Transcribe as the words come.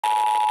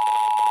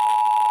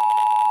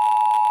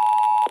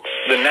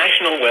The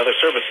National Weather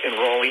Service in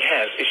Raleigh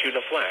has issued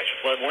a flash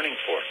flood warning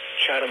for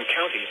Chatham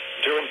County,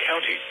 Durham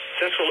County,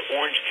 Central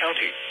Orange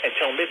County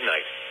until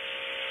midnight.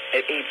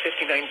 At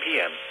 8:59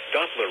 p.m.,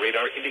 Doppler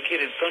radar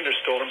indicated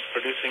thunderstorms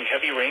producing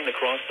heavy rain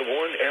across the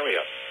warned area.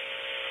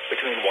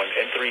 Between 1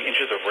 and 3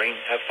 inches of rain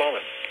have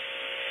fallen.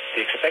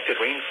 The expected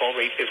rainfall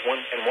rate is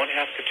 1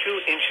 1/2 to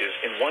 2 inches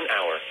in 1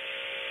 hour.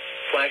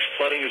 Flash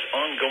flooding is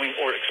ongoing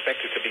or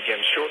expected to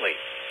begin shortly.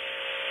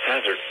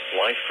 Hazard,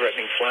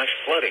 life-threatening flash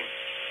flooding.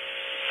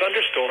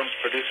 Thunderstorms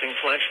producing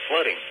flash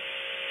flooding.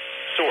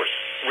 Source,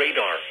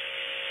 radar.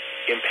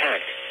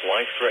 Impact,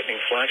 life-threatening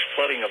flash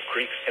flooding of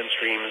creeks and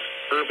streams,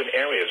 urban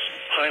areas,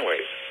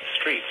 highways,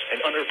 streets,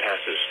 and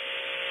underpasses.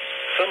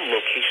 Some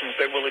locations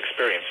that will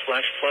experience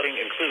flash flooding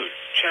include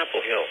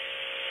Chapel Hill.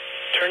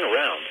 Turn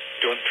around,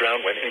 don't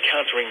drown when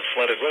encountering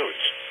flooded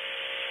roads.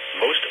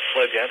 Most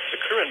flood deaths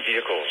occur in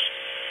vehicles.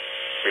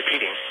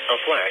 Repeating, a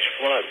flash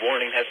flood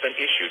warning has been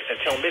issued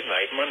until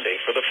midnight Monday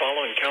for the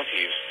following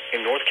counties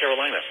in North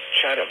Carolina,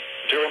 Chatham,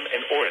 Durham,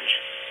 and Orange.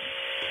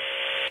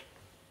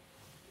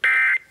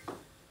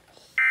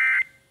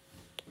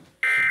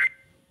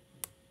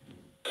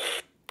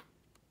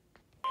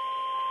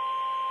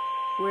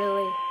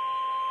 Really?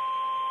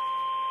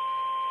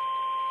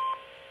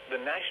 The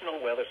National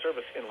Weather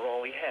Service in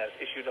Raleigh has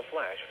issued a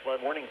flash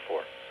flood warning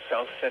for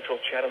South Central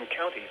Chatham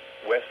County,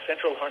 West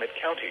Central Harnett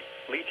County,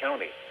 Lee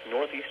County,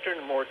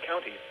 Northeastern Moore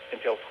County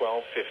until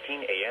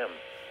 12:15 a.m.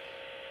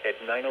 At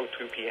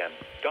 9:02 p.m.,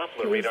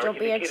 Doppler radar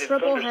indicated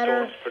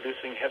thunderstorms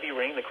producing heavy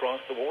rain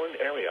across the warned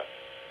area.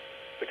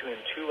 Between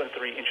 2 and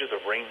 3 inches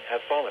of rain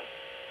have fallen.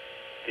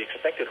 The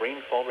expected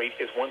rainfall rate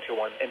is 1 to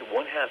 1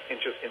 1/2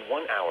 inches in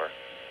 1 hour.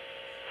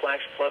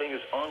 Flash flooding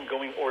is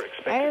ongoing or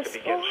expected to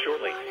begin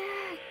shortly.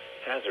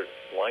 Hazard,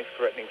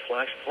 life-threatening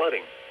flash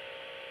flooding.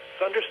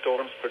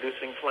 Thunderstorms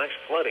producing flash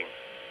flooding.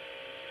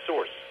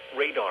 Source,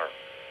 radar.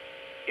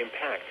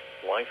 Impact,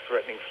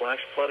 life-threatening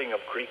flash flooding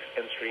of creeks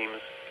and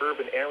streams,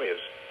 urban areas,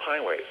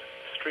 highways,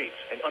 streets,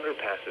 and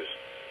underpasses.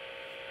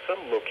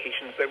 Some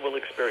locations that will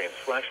experience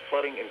flash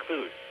flooding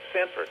include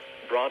Sanford,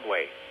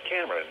 Broadway,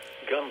 Cameron,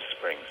 Gum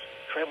Springs,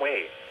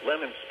 Tramway,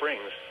 Lemon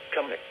Springs,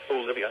 Cumnock,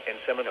 Olivia, and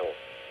Seminole.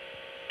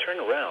 Turn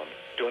around,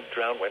 don't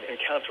drown when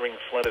encountering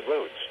flooded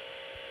roads.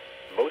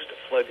 Most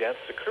flood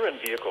deaths occur in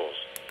vehicles.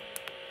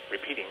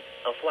 Repeating,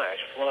 a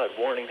flash flood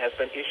warning has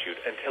been issued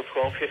until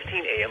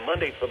 12:15 a.m.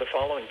 Monday for the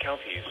following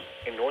counties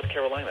in North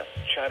Carolina,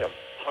 Chatham,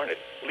 Harnett,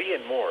 Lee,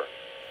 and Moore.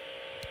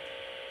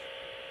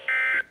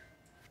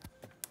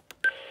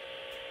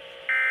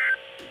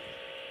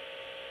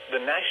 The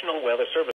National Weather Service